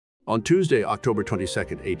On Tuesday, October 22,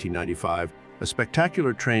 1895, a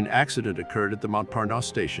spectacular train accident occurred at the Montparnasse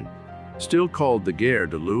station, still called the Gare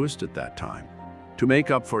de l'Ouest at that time. To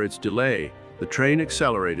make up for its delay, the train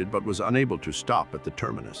accelerated but was unable to stop at the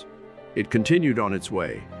terminus. It continued on its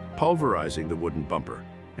way, pulverizing the wooden bumper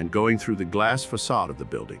and going through the glass facade of the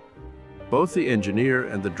building. Both the engineer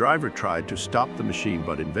and the driver tried to stop the machine,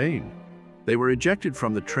 but in vain. They were ejected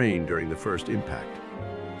from the train during the first impact.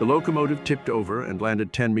 The locomotive tipped over and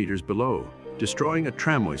landed 10 meters below, destroying a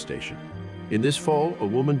tramway station. In this fall, a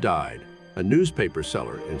woman died, a newspaper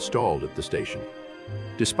seller installed at the station.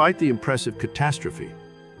 Despite the impressive catastrophe,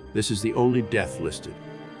 this is the only death listed.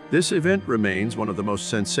 This event remains one of the most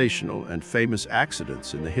sensational and famous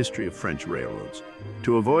accidents in the history of French railroads.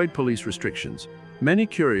 To avoid police restrictions, many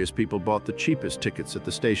curious people bought the cheapest tickets at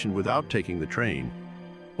the station without taking the train,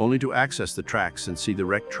 only to access the tracks and see the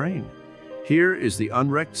wrecked train. Here is the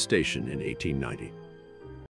unwrecked station in 1890.